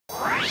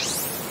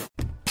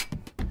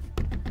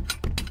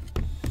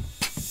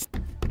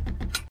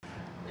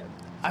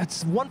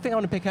it's one thing I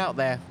want to pick out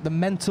there, the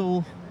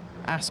mental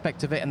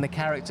aspect of it and the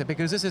character,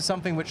 because this is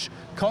something which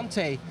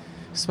Conte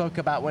spoke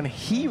about when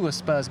he was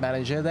Spurs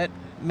manager, that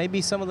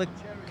maybe some of the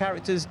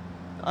characters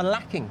are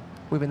lacking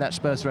within that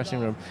Spurs dressing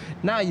room.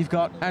 Now you've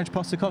got Ange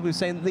Postecoglou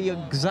saying the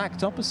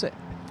exact opposite.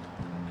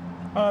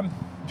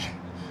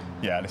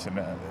 Yeah, listen,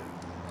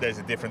 there's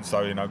a difference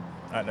though, you know,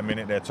 at the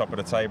minute they're top of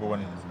the table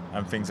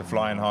and things are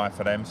flying high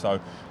for them, so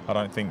I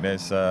don't think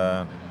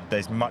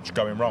there's much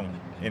going wrong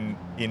in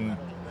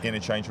the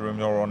changing room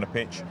or on the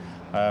pitch.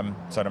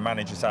 So the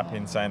manager's happy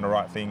and saying the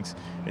right things.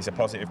 It's a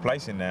positive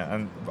place in there.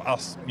 And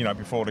us, you know,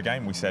 before the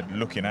game we said,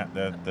 looking at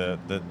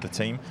the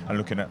team and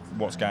looking at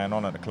what's going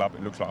on at the club,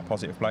 it looks like a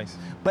positive place.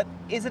 But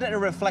isn't it a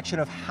reflection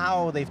of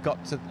how they've got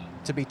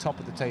to be top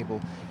of the table,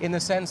 in the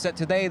sense that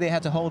today they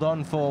had to hold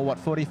on for what,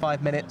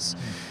 45 minutes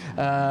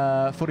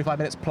 45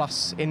 minutes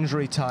plus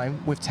injury time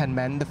with 10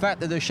 men. The fact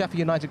that the Sheffield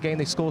United game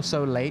they score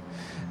so late,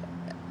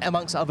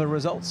 amongst other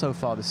results so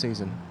far this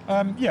season.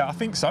 Yeah, I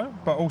think so.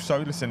 But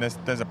also, listen,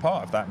 there's a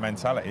part of that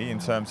mentality in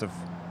terms of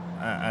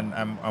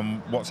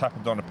and what's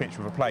happened on the pitch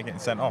with a player getting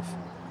sent off.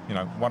 You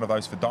know, one of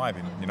those for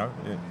diving. You know,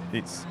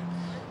 it's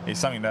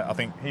something that I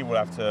think he will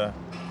have to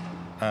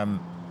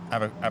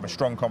have a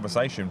strong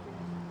conversation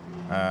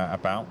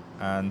about.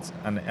 And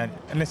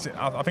listen,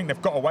 I think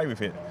they've got away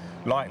with it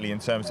lightly in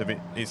terms of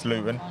it's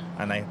Luton,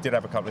 and they did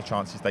have a couple of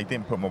chances. They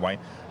didn't put them away.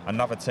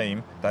 Another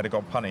team, they'd have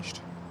got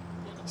punished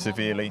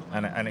severely,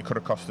 and it could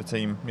have cost the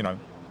team, you know,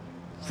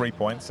 3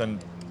 points.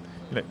 And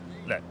look,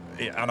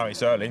 I know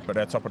it's early, but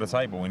they're top of the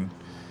table, and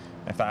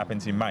if that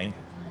happens in May,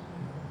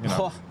 you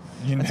know,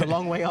 it's a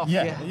long way off.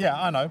 Yeah,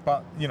 I know,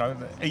 but you know,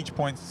 each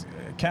points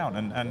count,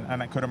 and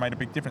that could have made a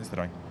big difference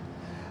today.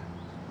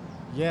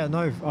 Yeah,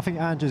 no, I think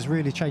Ange has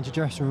really changed the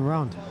dressing room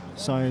around.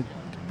 So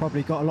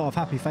probably got a lot of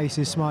happy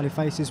faces, smiley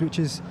faces, which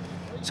is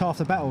it's half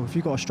the battle. If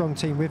you've got a strong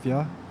team with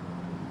you,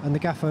 and the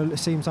gaffer, it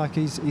seems like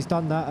he's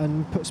done that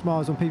and put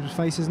smiles on people's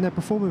faces, and they're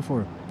performing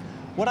for him.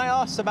 When I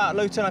asked about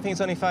Luton, I think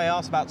it's only fair I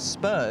asked about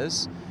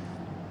Spurs.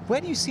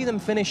 Where do you see them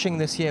finishing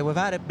this year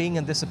without it being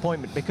a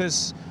disappointment?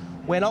 Because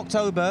we're in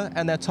October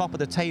and they're top of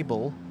the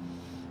table.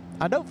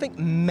 I don't think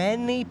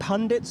many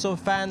pundits or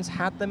fans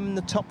had them in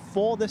the top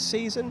 4 this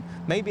season.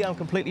 Maybe I'm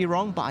completely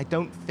wrong, but I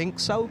don't think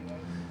so.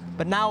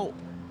 But now,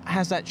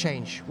 has that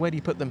changed? Where do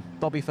you put them?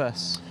 Bobby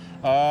first.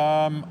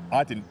 I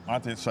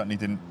certainly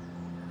didn't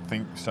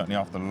think, certainly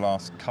after the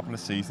last couple of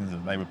seasons,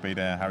 that they would be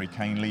there. Harry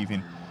Kane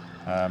leaving,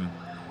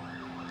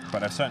 but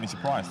they're certainly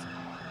surprised.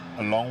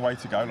 A long way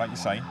to go, like you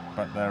say,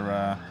 but they're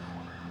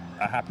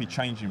a happy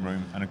changing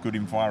room and a good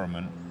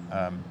environment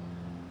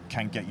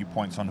can get you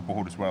points on the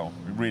board as well.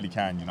 It really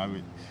can, you know.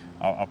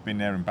 I've been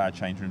there in bad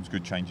changing rooms,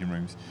 good changing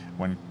rooms.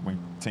 When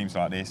teams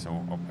like this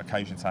or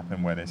occasions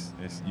happen where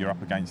you're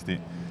up against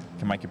it,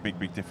 can make a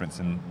big difference.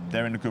 And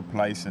they're in a good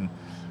place. And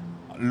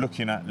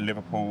looking at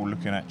Liverpool,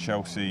 looking at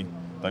Chelsea,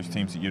 those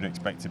teams that you'd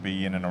expect to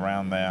be in and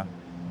around there,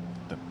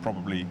 that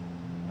probably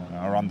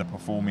are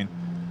underperforming.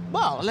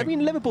 Well, I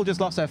mean, Liverpool just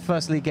lost their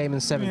first league game in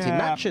 17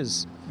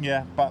 matches.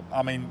 Yeah, but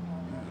I mean,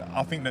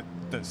 I think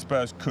that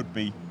Spurs could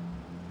be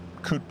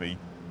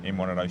in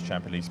one of those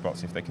Champions League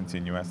spots if they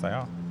continue as they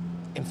are.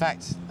 In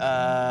fact,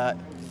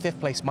 5th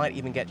place might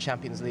even get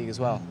Champions League as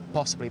well,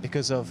 possibly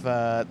because of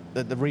the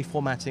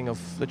reformatting of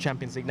the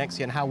Champions League next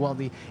year and how well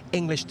the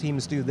English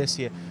teams do this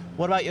year.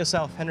 What about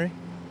yourself, Henry?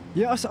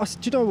 Yeah, do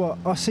you know what?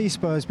 I see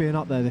Spurs being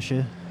up there this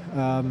year.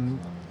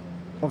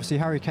 Obviously,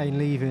 Harry Kane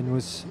leaving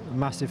was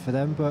massive for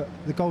them, but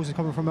the goals are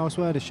coming from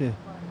elsewhere this year.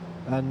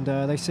 And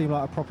they seem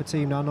like a proper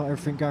team now, not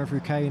everything going through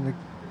Kane,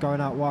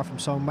 going out wide from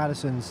Son.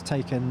 Maddison's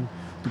taken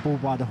the ball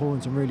by the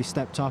horns and really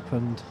stepped up,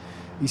 and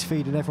he's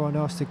feeding everyone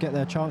else to get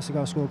their chance to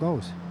go score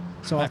goals.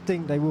 So I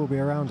think they will be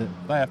around it.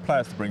 They have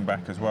players to bring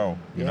back as well,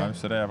 you know,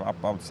 so they're, I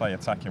would say,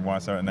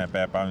 attacking-wise, they're in their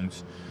bare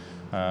bones.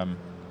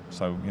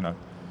 So, you know,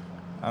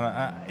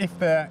 if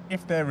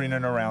they're in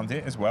and around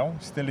it as well,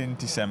 still in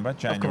December,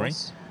 January,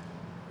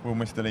 will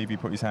Mr. Levy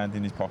put his hand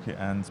in his pocket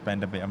and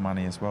spend a bit of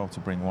money as well to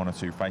bring 1 or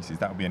 2 faces?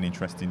 That would be an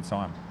interesting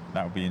time.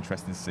 That would be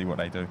interesting to see what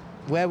they do.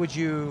 Where would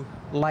you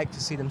like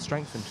to see them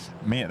strengthened?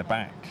 Me at the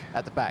back.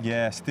 At the back?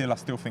 Yeah, I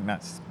still think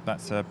that's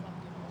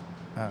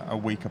a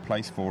weaker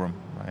place for them,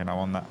 you know,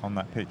 on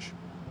that pitch.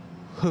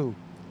 Who?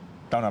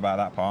 Don't know about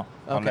that part.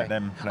 Okay. I'll let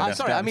them.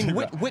 Sorry, I mean,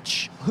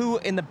 who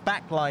in the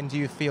back line do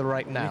you feel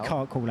right now? You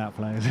can't call out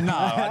players. No,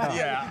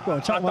 yeah. Well,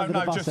 I don't know.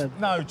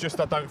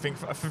 I don't think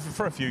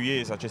for a few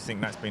years. I just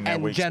think that's been their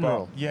weak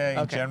spot.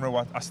 Yeah, in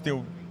general, I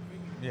still,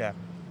 yeah,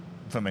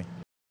 for me.